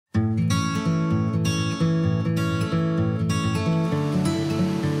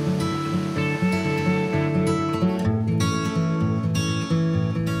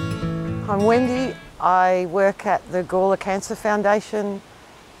I'm Wendy. I work at the Gawler Cancer Foundation.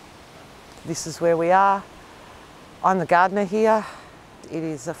 This is where we are. I'm the gardener here. It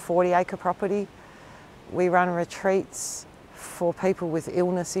is a 40-acre property. We run retreats for people with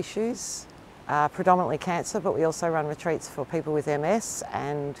illness issues, predominantly cancer, but we also run retreats for people with MS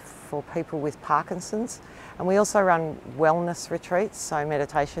and for people with Parkinson's. And we also run wellness retreats, so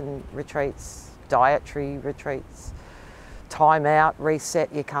meditation retreats, dietary retreats, time out,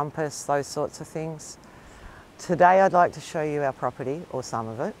 reset your compass, those sorts of things. Today I'd like to show you our property, or some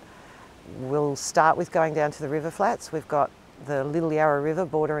of it. We'll start with going down to the river flats. We've got the Little Yarra River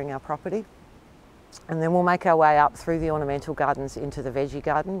bordering our property. And then we'll make our way up through the ornamental gardens into the veggie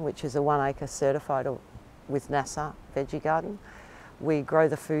garden, which is a 1 acre certified with NASA veggie garden. We grow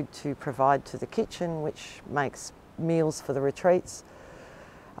the food to provide to the kitchen, which makes meals for the retreats.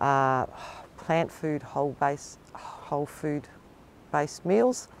 Plant food, whole food based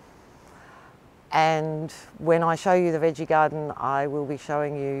meals. And when I show you the veggie garden, I will be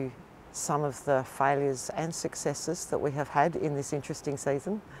showing you some of the failures and successes that we have had in this interesting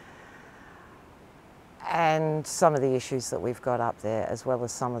season, and some of the issues that we've got up there, as well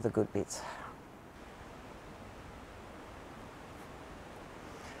as some of the good bits.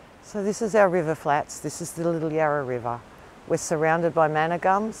 So this is our river flats. This is the Little Yarra River. We're surrounded by manna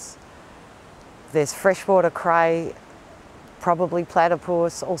gums. There's freshwater cray, probably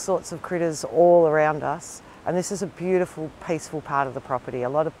platypus, all sorts of critters all around us. And this is a beautiful, peaceful part of the property. A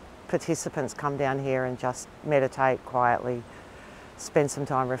lot of participants come down here and just meditate quietly, spend some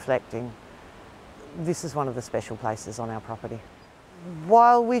time reflecting. This is one of the special places on our property.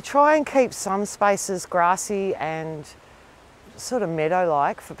 While we try and keep some spaces grassy and sort of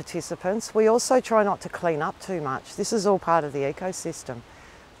meadow-like for participants, we also try not to clean up too much. This is all part of the ecosystem.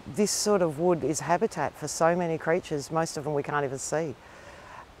 This sort of wood is habitat for so many creatures, most of them we can't even see.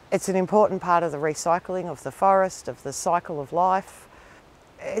 It's an important part of the recycling of the forest, of the cycle of life.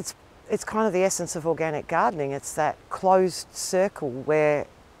 It's kind of the essence of organic gardening. It's that closed circle where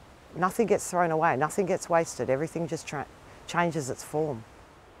nothing gets thrown away, nothing gets wasted, everything just changes its form.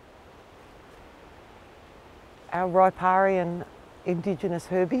 Our riparian indigenous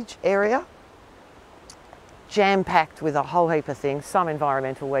herbage area, jam-packed with a whole heap of things, some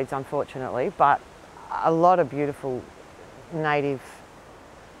environmental weeds unfortunately, but a lot of beautiful native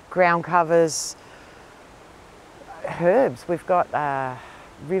ground covers, herbs. We've got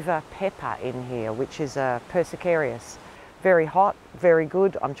river pepper in here, which is a Persicarius. Very hot, very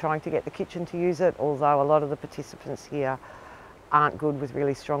good. I'm trying to get the kitchen to use it, although a lot of the participants here aren't good with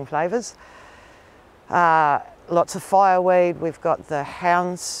really strong flavours. Lots of fireweed. We've got the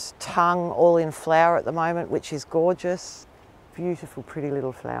hound's tongue all in flower at the moment, which is gorgeous. Beautiful, pretty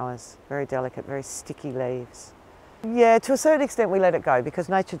little flowers. Very delicate, very sticky leaves. Yeah, to a certain extent we let it go because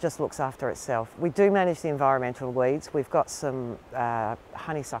nature just looks after itself. We do manage the environmental weeds. We've got some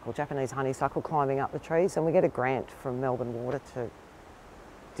honeysuckle, Japanese honeysuckle climbing up the trees, and we get a grant from Melbourne Water to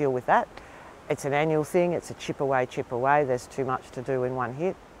deal with that. It's an annual thing, it's a chip away, there's too much to do in one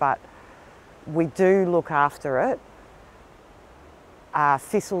hit, but we do look after it.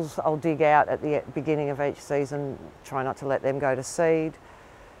 Thistles I'll dig out at the beginning of each season, try not to let them go to seed.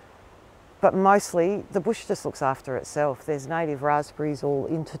 But mostly the bush just looks after itself. There's native raspberries all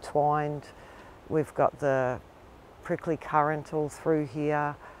intertwined. We've got the prickly currant all through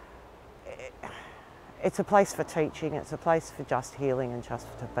here. It's a place for teaching, it's a place for just healing and just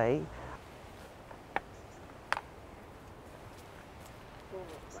to be.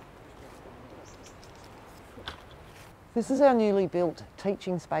 This is our newly built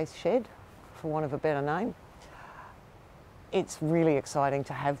teaching space shed, for want of a better name. It's really exciting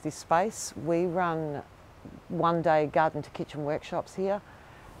to have this space. We run one-day garden to kitchen workshops here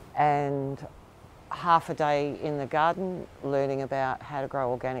and half a day in the garden learning about how to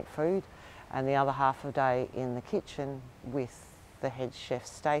grow organic food, and the other half a day in the kitchen with the head chef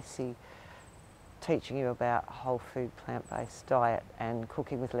Stacey teaching you about whole food plant-based diet and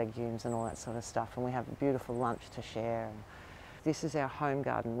cooking with legumes and all that sort of stuff, and we have a beautiful lunch to share. This is our home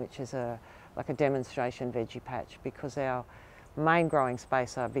garden, which is like a demonstration veggie patch, because our main growing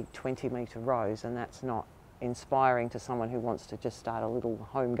space are big 20-metre rows, and that's not inspiring to someone who wants to just start a little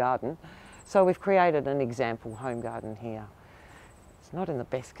home garden. So we've created an example home garden here. It's not in the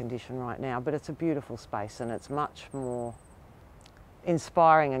best condition right now, but it's a beautiful space and it's much more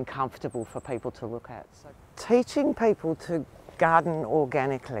inspiring and comfortable for people to look at. So teaching people to garden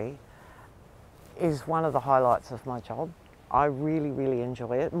organically is one of the highlights of my job. I really, really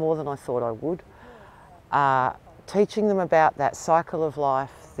enjoy it, more than I thought I would. Teaching them about that cycle of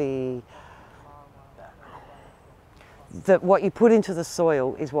life, the that what you put into the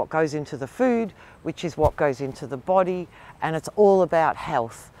soil is what goes into the food, which is what goes into the body, and it's all about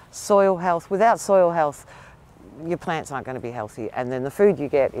health, soil health. Without soil health, your plants aren't going to be healthy, and then the food you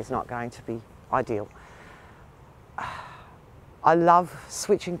get is not going to be ideal. I love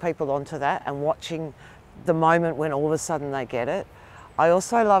switching people onto that and watching the moment when all of a sudden they get it. I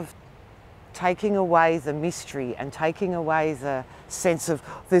also love taking away the mystery and taking away the sense of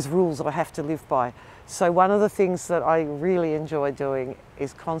there's rules that I have to live by. So one of the things that I really enjoy doing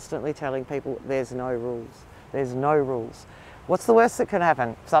is constantly telling people there's no rules. There's no rules. What's the worst that can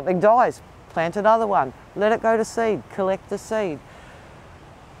happen? Something dies, plant another one, let it go to seed, collect the seed.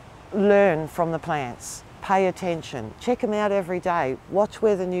 Learn from the plants, pay attention, check them out every day, watch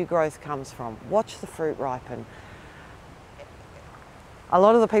where the new growth comes from, watch the fruit ripen. A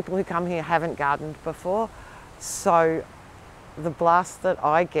lot of the people who come here haven't gardened before, so the blast that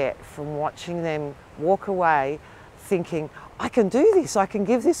I get from watching them walk away thinking, I can do this, I can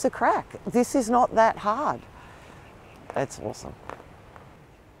give this a crack, this is not that hard. It's awesome.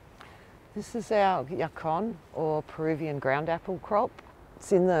 This is our yacon, or Peruvian ground apple crop.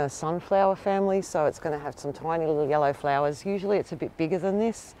 It's in the sunflower family, so it's going to have some tiny little yellow flowers. Usually it's a bit bigger than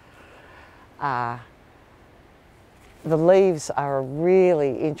this. The leaves are a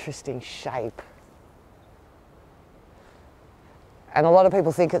really interesting shape. And a lot of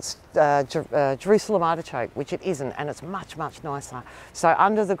people think it's Jerusalem artichoke, which it isn't, and it's much, much nicer. So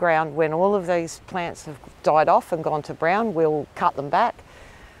under the ground, when all of these plants have died off and gone to brown, we'll cut them back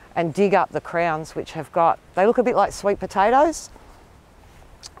and dig up the crowns, which have got, they look a bit like sweet potatoes,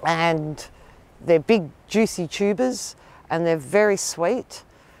 and they're big, juicy tubers, and they're very sweet.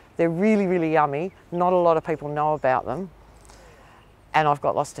 They're really, really yummy. Not a lot of people know about them. And I've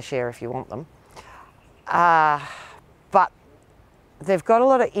got lots to share if you want them. But they've got a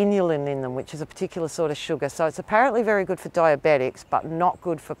lot of inulin in them, which is a particular sort of sugar. So it's apparently very good for diabetics, but not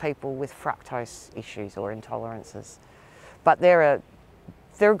good for people with fructose issues or intolerances. But they're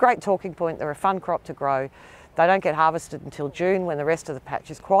a great talking point. They're a fun crop to grow. They don't get harvested until June when the rest of the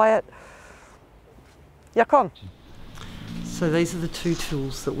patch is quiet. Yacon. So these are the two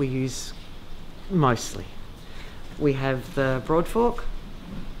tools that we use mostly. We have the broad fork,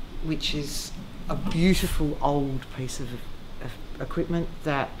 which is a beautiful old piece of equipment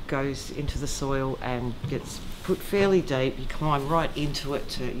that goes into the soil and gets put fairly deep. You climb right into it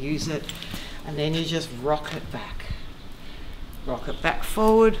to use it, and then you just rock it back. Rock it back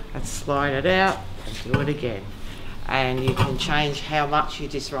forward and slide it out and do it again. And you can change how much you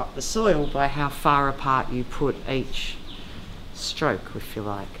disrupt the soil by how far apart you put each stroke, if you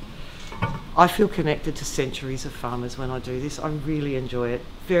like. I feel connected to centuries of farmers when I do this. I really enjoy it.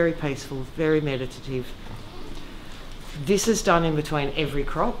 Very peaceful, very meditative. This is done in between every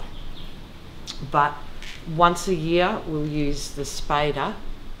crop, but once a year we'll use the spader,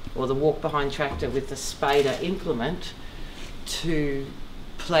 or the walk behind tractor with the spader implement, to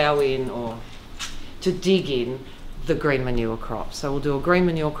plough in or to dig in the green manure crop. So we'll do a green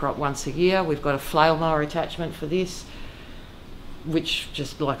manure crop once a year. We've got a flail mower attachment for this, which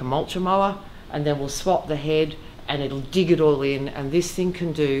just like a mulcher mower, and then we'll swap the head and it'll dig it all in, and this thing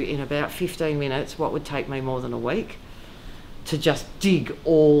can do in about 15 minutes what would take me more than a week to just dig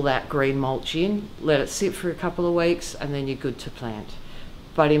all that green mulch in, let it sit for a couple of weeks, and then you're good to plant.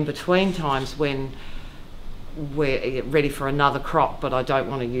 But in between times when we're ready for another crop, but I don't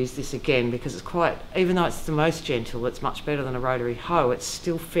want to use this again because it's quite, even though it's the most gentle, it's much better than a rotary hoe, it's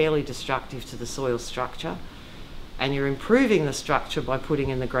still fairly destructive to the soil structure. And you're improving the structure by putting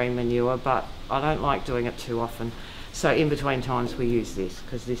in the green manure, but I don't like doing it too often. So in between times we use this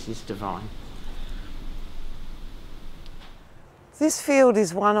because this is divine. This field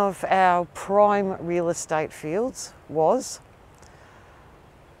is one of our prime real estate fields, was.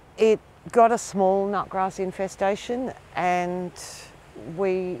 It got a small nutgrass infestation and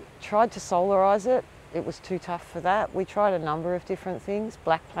we tried to solarise it. It was too tough for that. We tried a number of different things,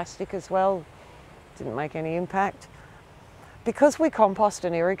 black plastic as well, didn't make any impact. Because we compost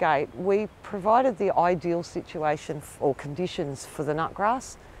and irrigate, we provided the ideal situation or conditions for the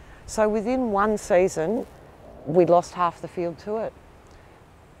nutgrass. So within one season, we'd lost half the field to it.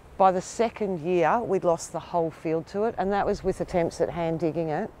 By the second year, we'd lost the whole field to it, and that was with attempts at hand digging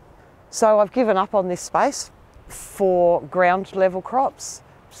it. So I've given up on this space for ground level crops.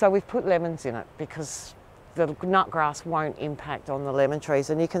 So we've put lemons in it because the nutgrass won't impact on the lemon trees,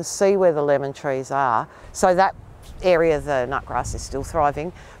 and you can see where the lemon trees are. So that area of the nutgrass is still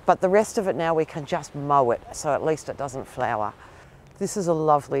thriving, but the rest of it now we can just mow it, so at least it doesn't flower. This is a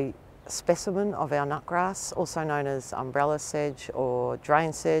lovely specimen of our nutgrass, also known as umbrella sedge or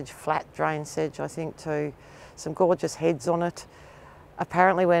drain sedge, flat drain sedge I think too. some gorgeous heads on it.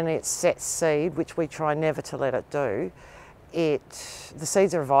 Apparently when it sets seed, which we try never to let it do, the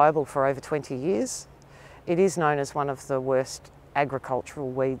seeds are viable for over 20 years. It is known as one of the worst agricultural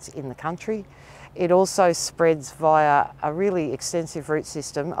weeds in the country. It also spreads via a really extensive root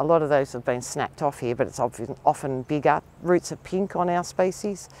system. A lot of those have been snapped off here, but it's often bigger. Roots are pink on our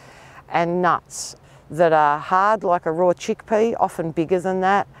species, and nuts that are hard like a raw chickpea, often bigger than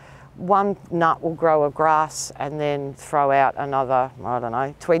that. One nut will grow a grass and then throw out another, I don't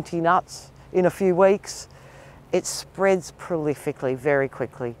know, 20 nuts in a few weeks. It spreads prolifically, very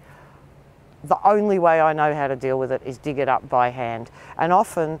quickly. The only way I know how to deal with it is dig it up by hand. And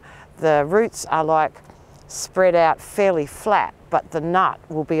often the roots are like spread out fairly flat, but the nut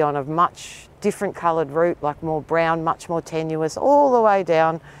will be on a much different coloured root, like more brown, much more tenuous, all the way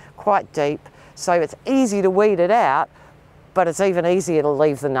down, quite deep. So it's easy to weed it out, but it's even easier to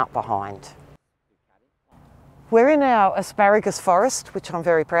leave the nut behind. We're in our asparagus forest, which I'm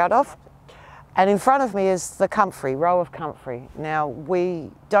very proud of. And in front of me is the comfrey, row of comfrey. Now,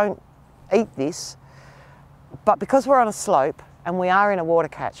 we don't eat this, but because we're on a slope and we are in a water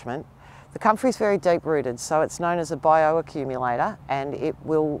catchment, the comfrey is very deep rooted, so it's known as a bioaccumulator, and it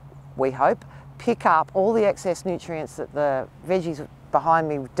will, we hope, pick up all the excess nutrients that the veggies behind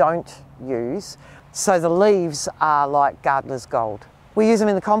me don't use. So the leaves are like gardener's gold. We use them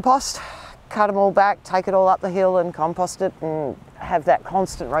in the compost, cut them all back, take it all up the hill and compost it and have that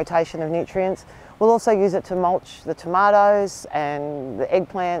constant rotation of nutrients. We'll also use it to mulch the tomatoes and the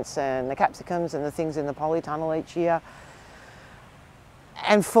eggplants and the capsicums and the things in the polytunnel each year.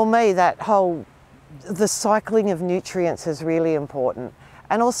 And for me, the cycling of nutrients is really important.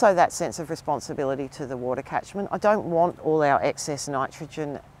 And also that sense of responsibility to the water catchment. I don't want all our excess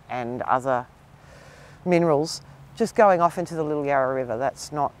nitrogen and other minerals just going off into the Little Yarra River.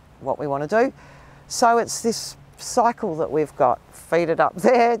 That's not what we want to do. So it's this cycle that we've got. Feed it up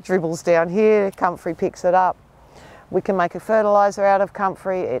there, dribbles down here, comfrey picks it up. We can make a fertiliser out of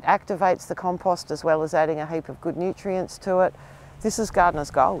comfrey. It activates the compost as well as adding a heap of good nutrients to it. This is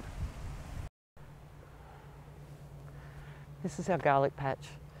gardener's gold. This is our garlic patch.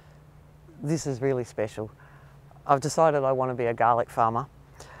 This is really special. I've decided I want to be a garlic farmer.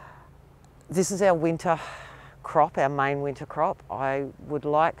 This is our winter crop, our main winter crop. I would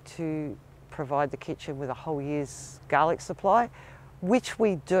like to provide the kitchen with a whole year's garlic supply, which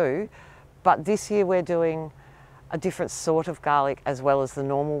we do, but this year we're doing a different sort of garlic as well as the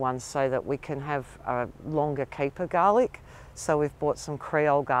normal ones so that we can have a longer keeper garlic. So we've bought some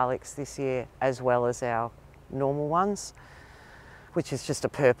Creole garlics this year as well as our normal ones, which is just a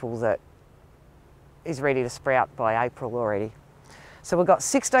purple that is ready to sprout by April already. So we've got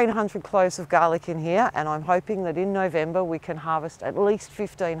 1,600 cloves of garlic in here, and I'm hoping that in November we can harvest at least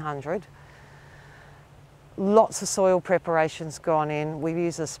 1,500. Lots of soil preparations gone in. We've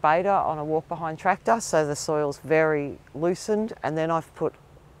used a spader on a walk behind tractor, so the soil's very loosened, and then I've put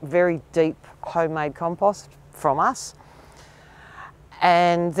very deep homemade compost from us.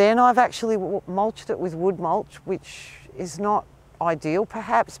 And then I've actually mulched it with wood mulch, which is not ideal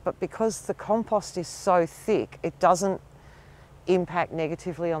perhaps, but because the compost is so thick, it doesn't impact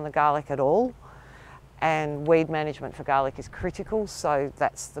negatively on the garlic at all. And weed management for garlic is critical, so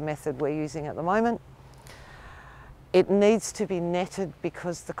that's the method we're using at the moment. It needs to be netted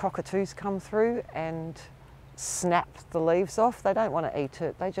because the cockatoos come through and snap the leaves off. They don't want to eat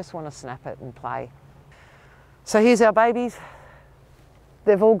it, they just want to snap it and play. So here's our babies.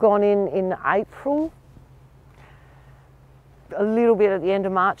 They've all gone in April. A little bit at the end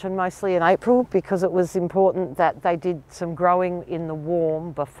of March and mostly in April, because it was important that they did some growing in the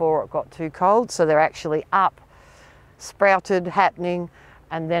warm before it got too cold. So they're actually up, sprouted, happening,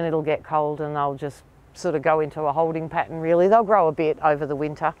 and then it'll get cold and they'll just sort of go into a holding pattern really. They'll grow a bit over the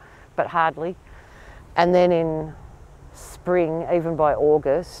winter, but hardly. And then in spring, even by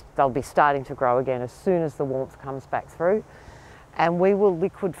August, they'll be starting to grow again as soon as the warmth comes back through. And we will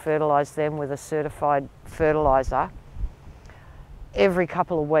liquid fertilise them with a certified fertiliser every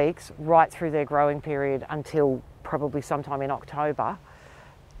couple of weeks right through their growing period until probably sometime in October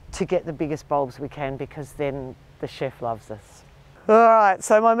to get the biggest bulbs we can, because then the chef loves us. All right,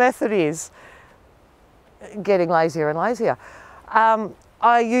 so my method is getting lazier and lazier.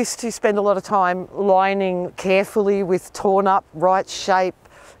 I used to spend a lot of time lining carefully with torn up, right shape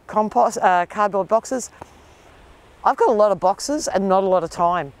cardboard boxes. I've got a lot of boxes and not a lot of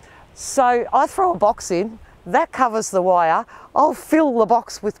time. So I throw a box in, that covers the wire. I'll fill the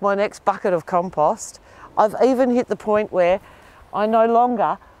box with my next bucket of compost. I've even hit the point where I no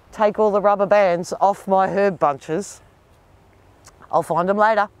longer take all the rubber bands off my herb bunches. I'll find them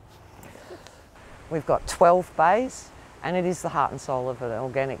later. We've got 12 bays, and it is the heart and soul of an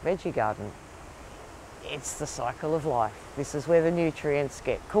organic veggie garden. It's the cycle of life. This is where the nutrients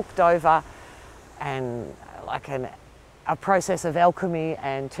get cooked over and like a process of alchemy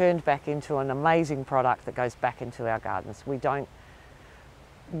and turned back into an amazing product that goes back into our gardens. We don't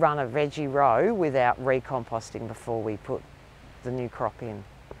run a veggie row without recomposting before we put the new crop in.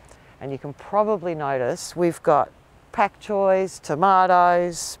 And you can probably notice we've got pak choys,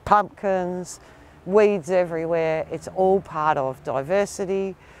 tomatoes, pumpkins, weeds everywhere. It's all part of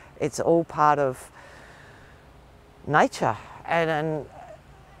diversity. It's all part of nature and an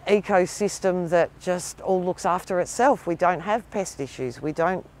ecosystem that just all looks after itself. We don't have pest issues.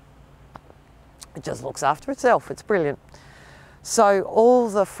 It just looks after itself. It's brilliant. So all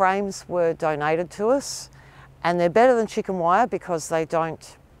the frames were donated to us, and they're better than chicken wire because they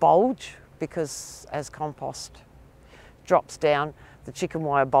don't bulge, because as compost drops down, the chicken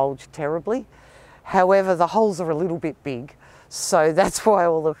wire bulge terribly. However, the holes are a little bit big, so that's why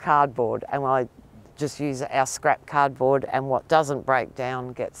all the cardboard, and I just use our scrap cardboard, and what doesn't break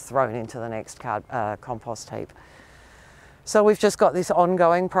down gets thrown into the next compost heap. So we've just got this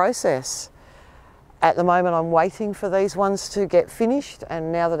ongoing process. At the moment I'm waiting for these ones to get finished,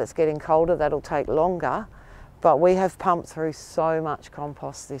 and now that it's getting colder that'll take longer, but we have pumped through so much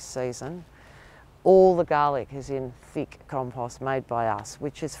compost this season. All the garlic is in thick compost made by us,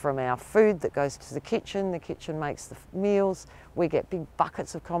 which is from our food that goes to the kitchen. The kitchen makes the meals. We get big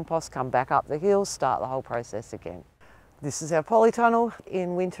buckets of compost, come back up the hill, start the whole process again. This is our polytunnel.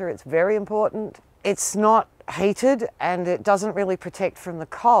 In winter it's very important. It's not heated and it doesn't really protect from the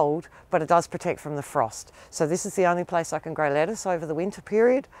cold, but it does protect from the frost. So this is the only place I can grow lettuce over the winter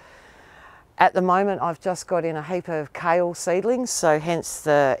period. At the moment I've just got in a heap of kale seedlings, so hence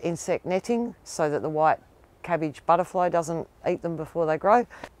the insect netting, so that the white cabbage butterfly doesn't eat them before they grow.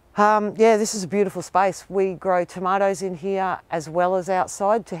 Yeah, this is a beautiful space. We grow tomatoes in here as well as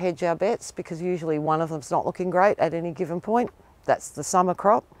outside to hedge our bets, because usually one of them's not looking great at any given point. That's the summer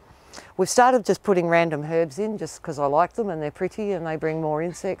crop. We've started just putting random herbs in just because I like them and they're pretty and they bring more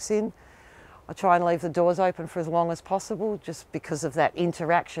insects in. I try and leave the doors open for as long as possible just because of that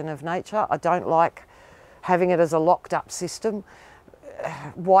interaction of nature. I don't like having it as a locked up system.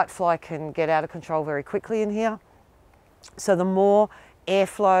 Whitefly can get out of control very quickly in here. So the more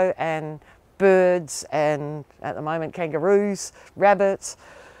airflow and birds and at the moment kangaroos, rabbits,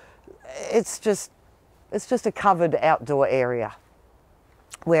 it's just a covered outdoor area.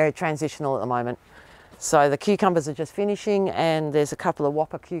 We're transitional at the moment. So the cucumbers are just finishing, and there's a couple of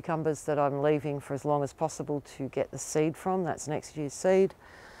whopper cucumbers that I'm leaving for as long as possible to get the seed from. That's next year's seed.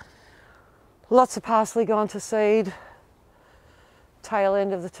 Lots of parsley gone to seed. Tail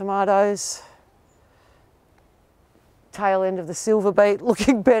end of the tomatoes. Tail end of the silver beet,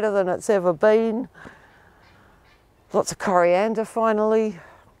 looking better than it's ever been. Lots of coriander finally.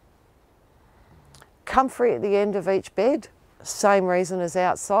 Comfrey at the end of each bed. Same reason as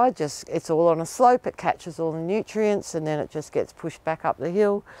outside, just it's all on a slope, it catches all the nutrients and then it just gets pushed back up the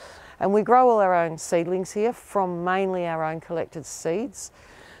hill. And we grow all our own seedlings here from mainly our own collected seeds.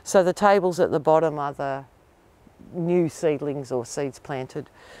 So the tables at the bottom are the new seedlings or seeds planted,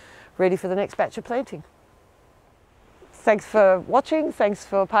 ready for the next batch of planting. Thanks for watching, thanks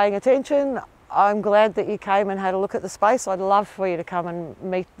for paying attention. I'm glad that you came and had a look at the space. I'd love for you to come and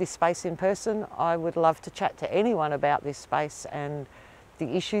meet this space in person. I would love to chat to anyone about this space and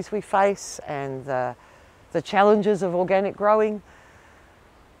the issues we face and the challenges of organic growing.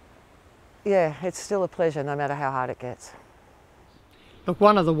 Yeah, it's still a pleasure no matter how hard it gets. Look,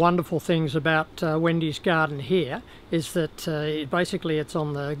 one of the wonderful things about Wendy's garden here is that basically it's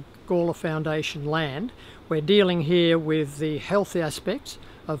on the Gawler Foundation land. We're dealing here with the health aspects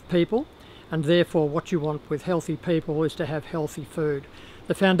of people, and therefore what you want with healthy people is to have healthy food.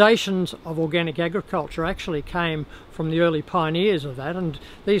 The foundations of organic agriculture actually came from the early pioneers of that, and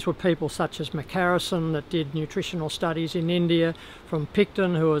these were people such as McCarrison that did nutritional studies in India, from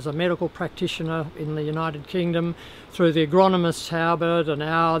Picton, who was a medical practitioner in the United Kingdom, through the agronomists Halbert and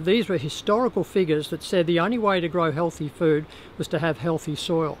Auer. These were historical figures that said the only way to grow healthy food was to have healthy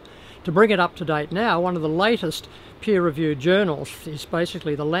soil. To bring it up to date now, one of the latest peer-reviewed journals is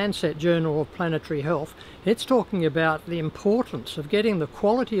basically the Lancet Journal of Planetary Health. It's talking about the importance of getting the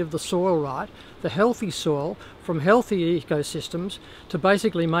quality of the soil right, the healthy soil from healthy ecosystems to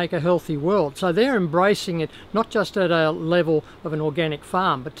basically make a healthy world. So they're embracing it not just at a level of an organic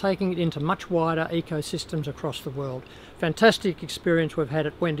farm, but taking it into much wider ecosystems across the world. Fantastic experience we've had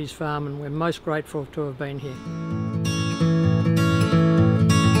at Wendy's farm, and we're most grateful to have been here.